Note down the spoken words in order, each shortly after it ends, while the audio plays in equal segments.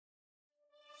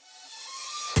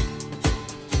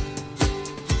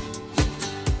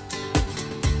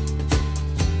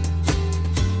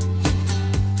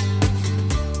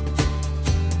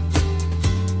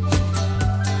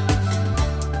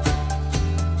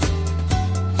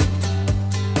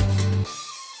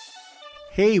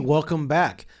Hey, welcome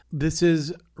back. This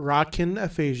is Rockin'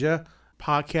 Aphasia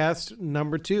podcast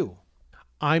number 2.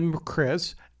 I'm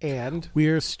Chris, and we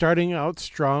are starting out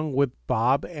strong with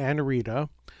Bob and Rita.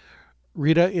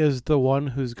 Rita is the one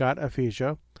who's got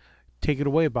aphasia. Take it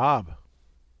away, Bob.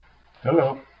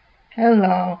 Hello.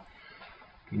 Hello.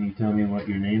 Can you tell me what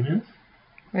your name is?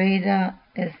 Rita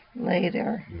is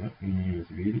later. Yep, your name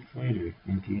is Rita Slater.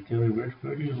 And can you tell me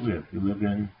where do you live? You live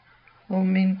in...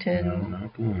 Bloomington. No,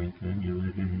 not Bloomington. You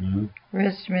live in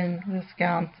Richmond,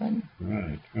 Wisconsin.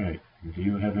 Right. And do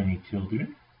you have any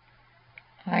children?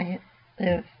 I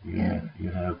live in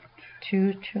You have...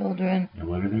 2 children. And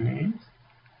what are their names?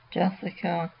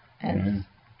 Jessica and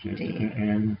Jessica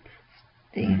and...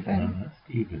 Stephen.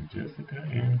 Stephen. Jessica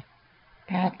and...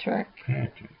 Patrick.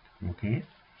 Okay.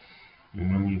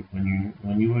 And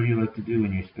what do you like to do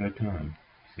in your spare time?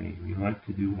 Say, you like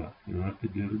to do what? You like to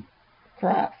do...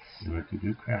 Crafts. You like to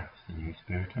do crafts in your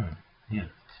spare time. Yes.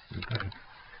 Okay.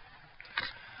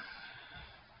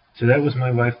 So that was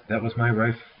my wife,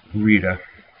 Rita.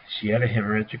 She had a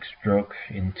hemorrhagic stroke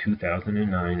in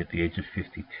 2009 at the age of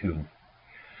 52.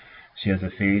 She has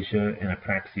aphasia and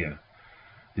apraxia.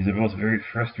 These are both very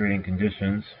frustrating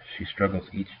conditions. She struggles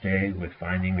each day with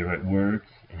finding the right words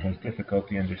and has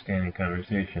difficulty understanding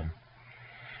conversation.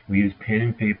 We use pen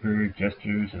and paper,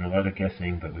 gestures, and a lot of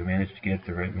guessing, but we manage to get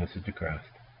the right message across.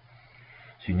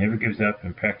 She never gives up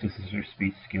and practices her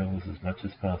speech skills as much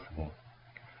as possible.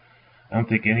 I don't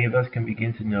think any of us can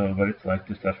begin to know what it's like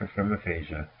to suffer from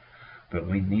aphasia, but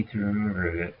we need to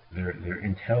remember that their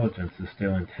intelligence is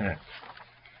still intact.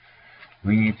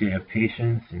 We need to have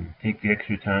patience and take the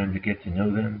extra time to get to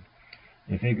know them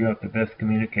and figure out the best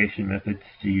communication methods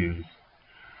to use.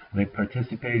 Like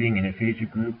participating in aphasia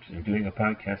groups and doing a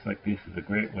podcast like this is a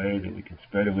great way that we can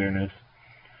spread awareness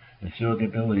and show the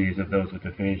abilities of those with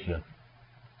aphasia.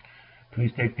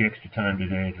 Please take the extra time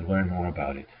today to learn more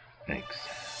about it. Thanks.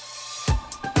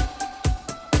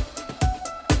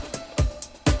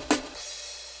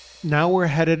 Now we're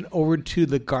headed over to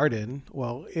the garden.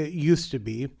 Well, it used to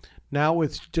be. Now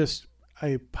it's just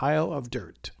a pile of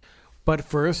dirt. But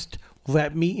first,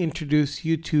 let me introduce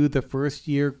you to the first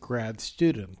year grad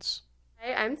students.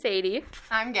 Hi, I'm Sadie.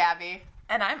 I'm Gabby.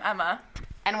 And I'm Emma.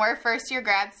 And we're first year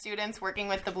grad students working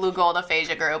with the Blue Gold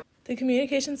Aphasia Group. The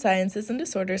Communication Sciences and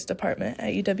Disorders Department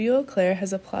at UW-Eau Claire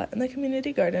has a plot in the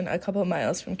community garden a couple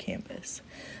miles from campus.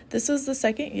 This was the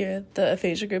second year the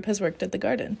aphasia group has worked at the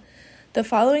garden. The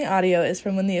following audio is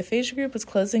from when the aphasia group was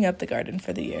closing up the garden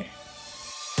for the year.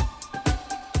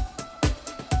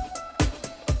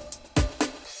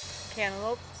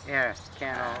 Cantaloupes? Yes,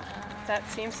 cantaloupes. That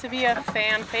seems to be a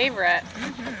fan favorite.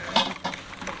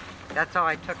 That's how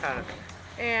I took out of it.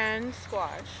 And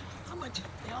squash. How much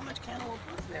cantaloupe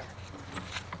was there?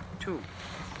 2.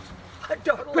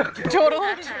 Total?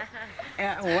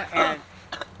 And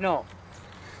no,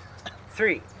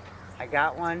 3. I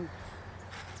got one,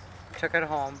 took it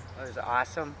home. It was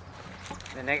awesome.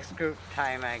 The next group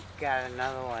time I got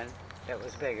another one that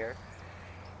was bigger,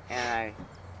 and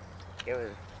it was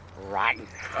rotten.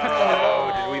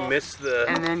 Oh, did we miss the...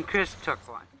 And then Chris took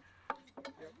one.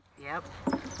 Yep.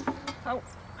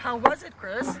 How was it,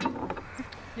 Chris?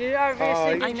 You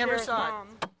obviously I never saw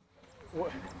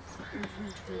it.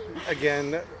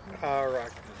 Again,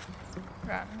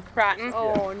 Rotten?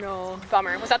 Oh, no.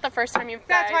 Bummer. Was that the first time you guys...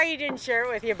 That's why you didn't share it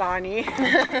with your Bonnie.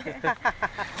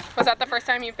 Was that the first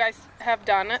time you guys have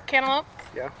done cantaloupe?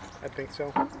 Yeah, I think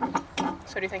so.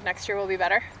 So do you think next year will be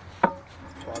better?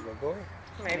 Probably.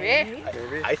 Maybe.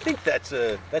 I think that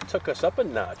took us up a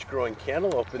notch, growing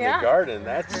cantaloupe in the garden.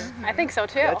 I think so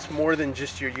too. That's more than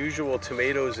just your usual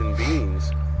tomatoes and beans.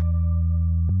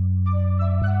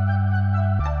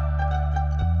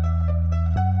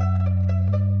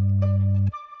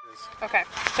 Okay,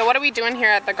 so what are we doing here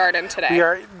at the garden today? We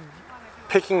are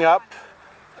picking up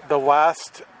the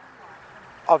last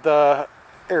of the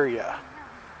area.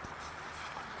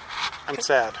 I'm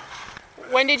sad.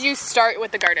 When did you start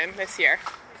with the garden this year?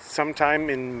 Sometime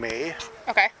in May.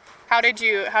 Okay. How did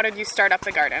you start up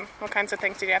the garden? What kinds of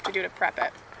things did you have to do to prep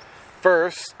it?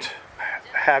 First,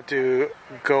 have to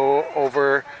go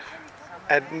over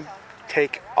and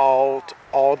take out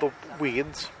all the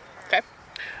weeds. Okay.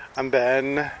 And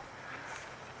then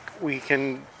we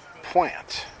can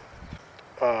plant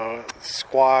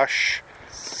squash,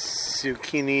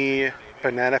 zucchini,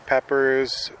 banana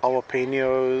peppers,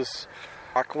 jalapenos,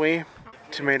 broccoli,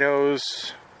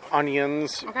 tomatoes,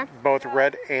 onions, both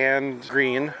red and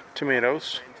green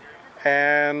tomatoes,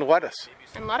 and lettuce.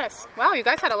 And lettuce. Wow, you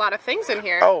guys had a lot of things in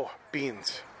here. Oh,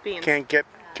 beans. Beans. Can't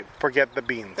forget the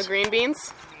beans. The green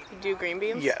beans? You do green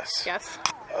beans? Yes. Yes.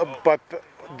 But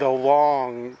the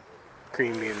long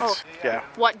green beans. Oh. Yeah.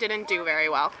 What didn't do very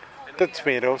well? The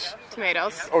tomatoes.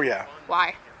 Tomatoes? Oh, yeah.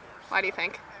 Why? Why do you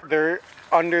think? They're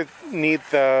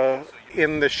underneath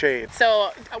in the shade.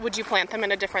 So, would you plant them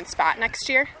in a different spot next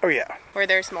year? Oh, yeah. Where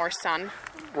there's more sun?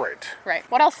 Right. Right.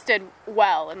 What else did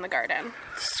well in the garden?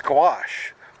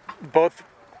 Squash. Both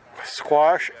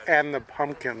squash and the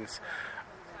pumpkins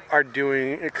are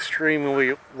doing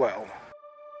extremely well.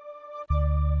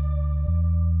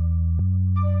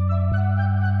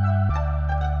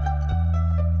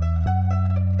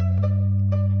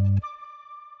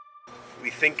 We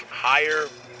think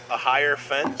a higher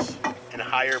fence and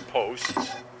higher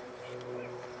posts.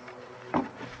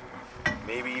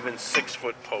 Maybe even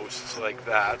 6-foot posts like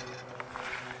that.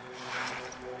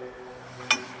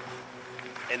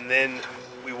 And then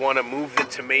we want to move the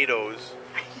tomatoes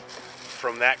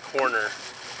from that corner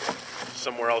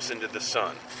somewhere else into the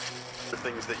sun. The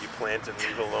things that you plant and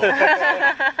leave alone.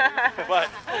 but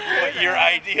your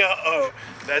idea of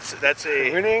that's a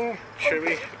pruning. Should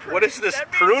we? What is this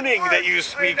pruning that you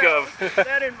speak of?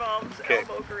 That involves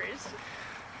elbow grease.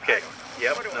 Okay.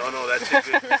 Yep. No, that's a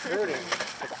good pruning.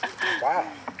 Wow.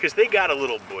 Because they got a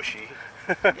little bushy.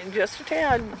 In just a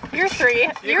tad. Year 3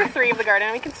 of the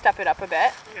garden. We can step it up a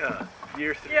bit. Yeah.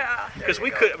 Year 3. Yeah. Because we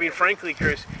could. I mean, frankly,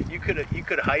 Chris, you could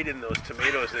hide in those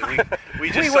tomatoes, and we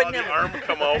just saw the arm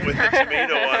come out with the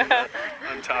tomato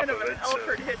on top of it.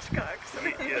 Alfred Hitchcock.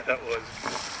 Yeah, that was.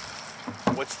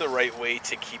 What's the right way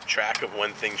to keep track of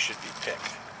when things should be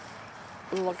picked?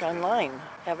 Look online.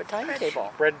 Have a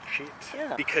timetable. Spreadsheet.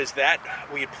 Yeah. Because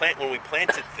when we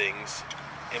planted things,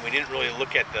 and we didn't really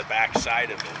look at the back side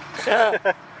of it.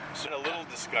 So a little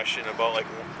discussion about like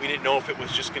we didn't know if it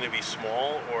was just going to be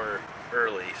small or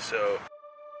early. So.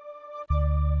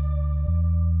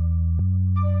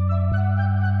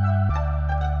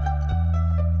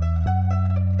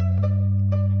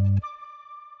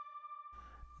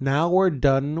 Now we're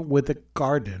done with the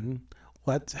garden.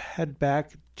 Let's head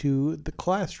back to the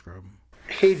classroom.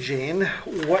 Hey, Jane,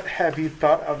 what have you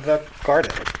thought of the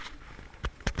garden?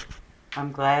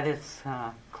 I'm glad it's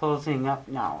closing up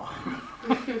now.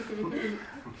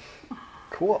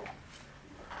 Cool.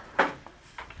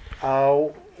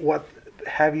 What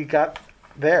have you got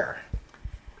there?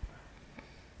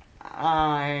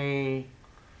 My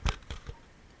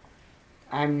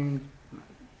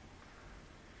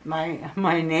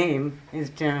name is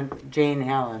Jane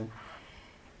Helen,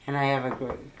 and I have a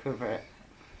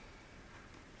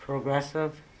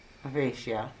progressive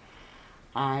aphasia.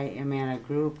 I am in a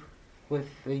group with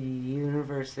the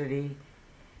university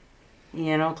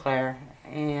in Eau Claire,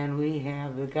 and we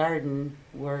have the garden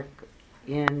work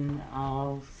in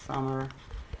all summer.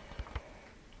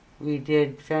 We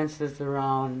did fences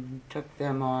around, took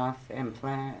them off, and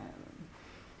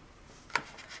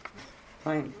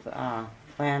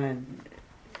planted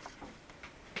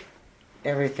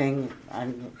everything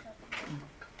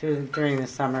during the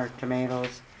summer: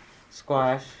 tomatoes,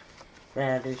 squash,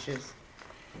 radishes,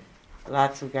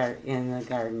 lots of in the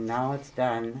garden. Now it's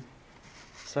done.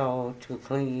 So to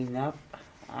clean up,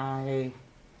 our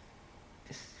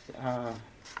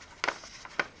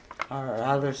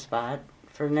other spot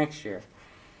for next year.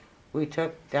 We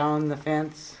took down the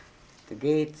fence, the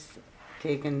gates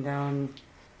taken down,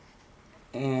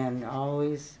 and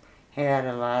always had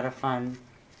a lot of fun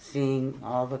seeing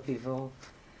all the people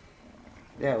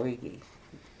that we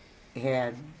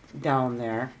had down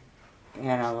there,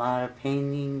 and a lot of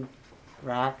painting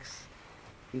rocks,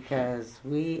 because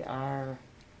we are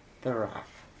the rock.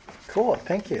 Cool,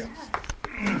 thank you.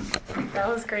 That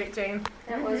was great, Jane.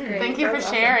 That was great. Thank you for That's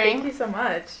awesome. sharing. Thank you so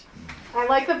much. I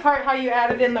like the part how you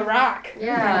added in the rock.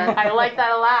 Yeah. I like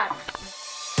that a lot.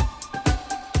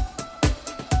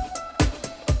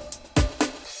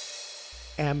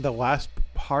 And the last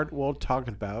part we'll talk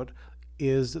about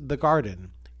is The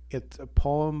Garden. It's a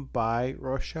poem by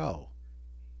Rochelle.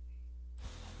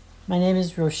 My name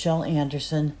is Rochelle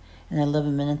Anderson, and I live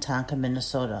in Minnetonka,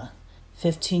 Minnesota.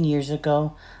 15 years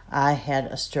ago, I had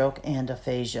a stroke and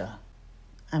aphasia.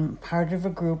 I'm part of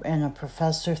a group, and a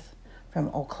professor from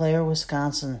Eau Claire,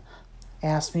 Wisconsin,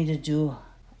 asked me to do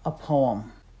a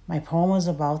poem. My poem was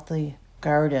about the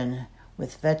garden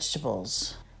with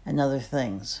vegetables and other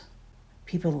things.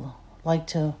 People like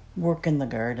to work in the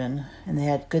garden, and they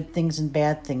had good things and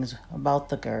bad things about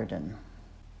the garden.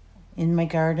 In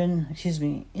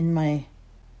my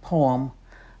poem,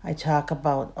 I talk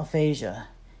about aphasia.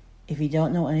 If you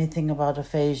don't know anything about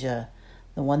aphasia,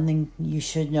 the one thing you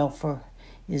should know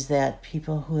is that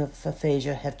people who have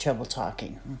aphasia have trouble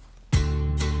talking.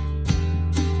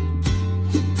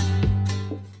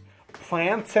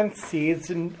 plants and seeds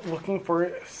and looking for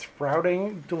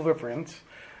sprouting deliverance,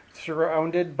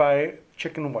 surrounded by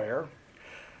chicken wire.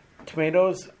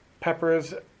 Tomatoes,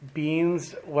 peppers,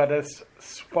 beans, lettuce,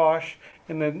 squash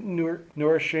in the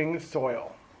nourishing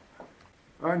soil.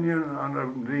 Onion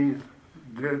underneath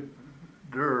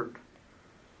dirt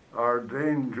are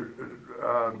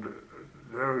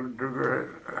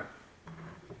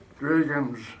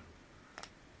dragons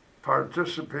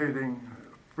participating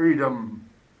freedom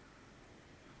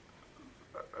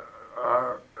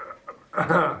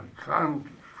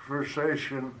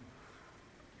conversation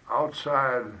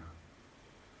outside,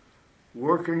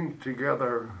 working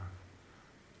together,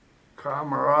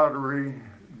 camaraderie,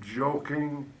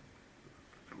 joking,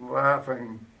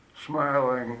 laughing,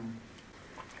 smiling.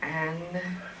 And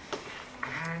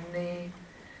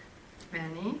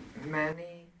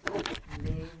many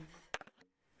leaves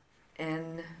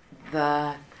in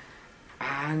the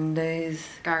Andes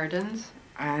gardens,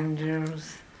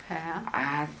 Andrews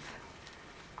path,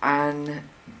 and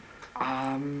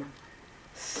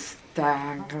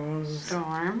staggers,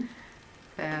 storm,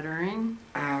 battering,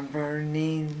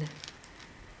 burning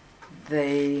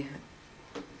the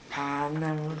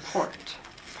panels,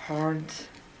 port,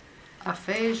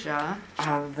 aphasia,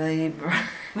 labor.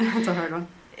 That's a hard one.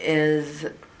 Is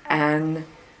an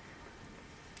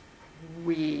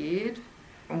weed,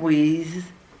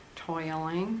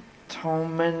 toiling,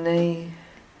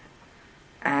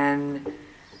 and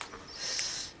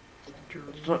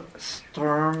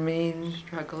storming,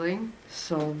 struggling,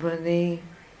 so many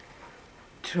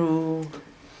to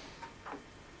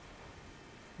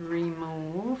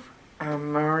remove,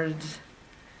 emerge,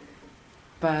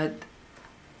 but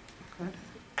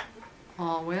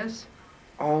always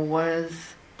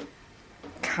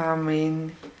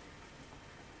coming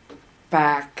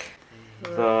back.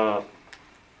 The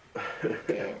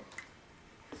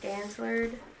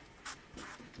Danceword.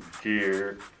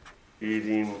 Deer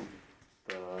eating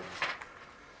the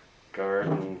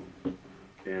garden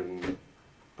in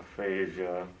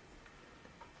aphasia,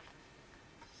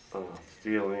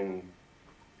 stealing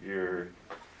your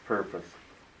purpose,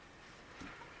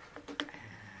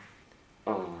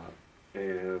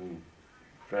 and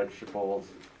vegetables,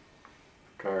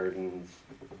 gardens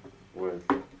with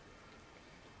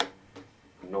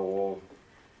no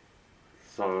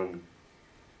sun,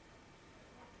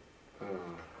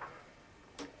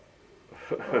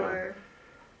 Or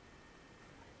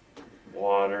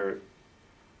water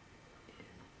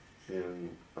in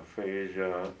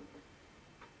aphasia,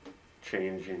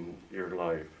 changing your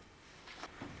life.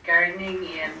 Gardening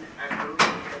in a group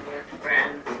with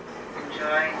friends,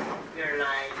 enjoying your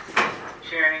lives,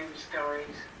 sharing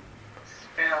stories,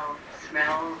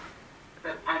 smell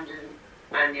the pungent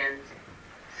onions,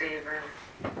 savor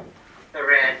the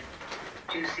red,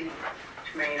 juicy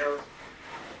tomatoes,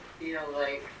 feel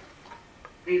like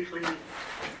leafy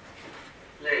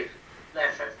lettuce.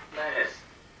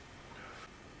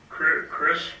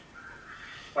 Crisp,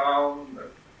 found,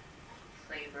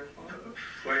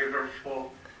 flavorful,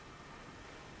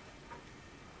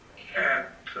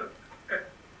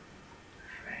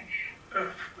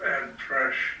 and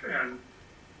fresh, and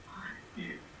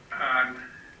on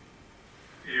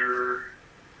your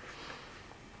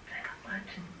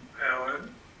palate.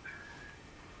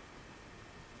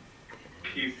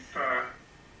 Keep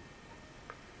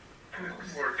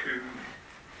working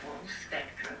full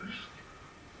spectrum,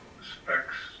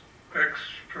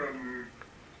 spectrum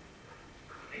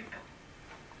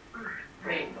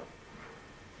rainbow.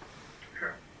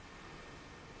 Yeah.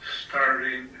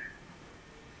 Starting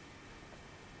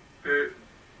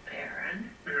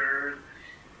barren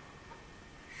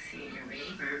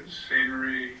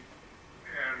scenery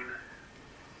and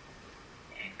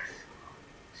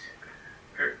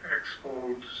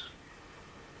explodes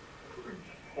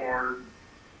or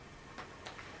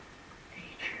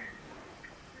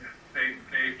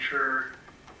nature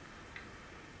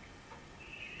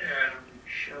and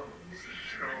shows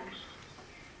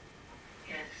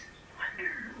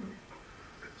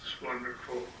it's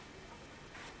wonderful.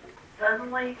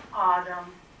 Suddenly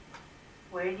autumn,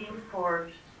 waiting for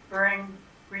spring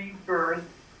rebirth,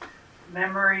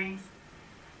 memory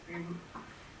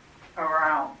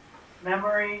around.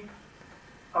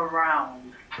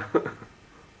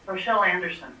 Rochelle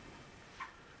Anderson.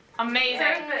 Amazing.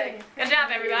 Perfect. Good job,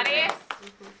 everybody.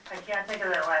 I can't think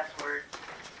of that last word.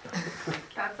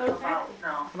 That's okay.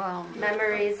 No.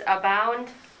 Memories abound.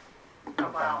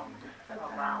 Abound.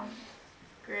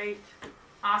 Great.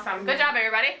 Awesome. Good job,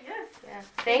 everybody. Yes. Yeah.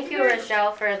 Thank you,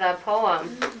 Rochelle, for the poem.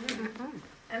 Mm-hmm.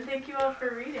 And thank you all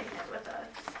for reading it with us.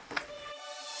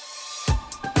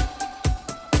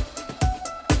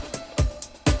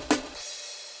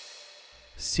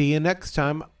 See you next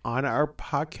time on our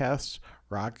podcast,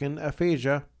 Rockin'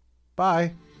 Aphasia.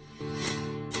 Bye.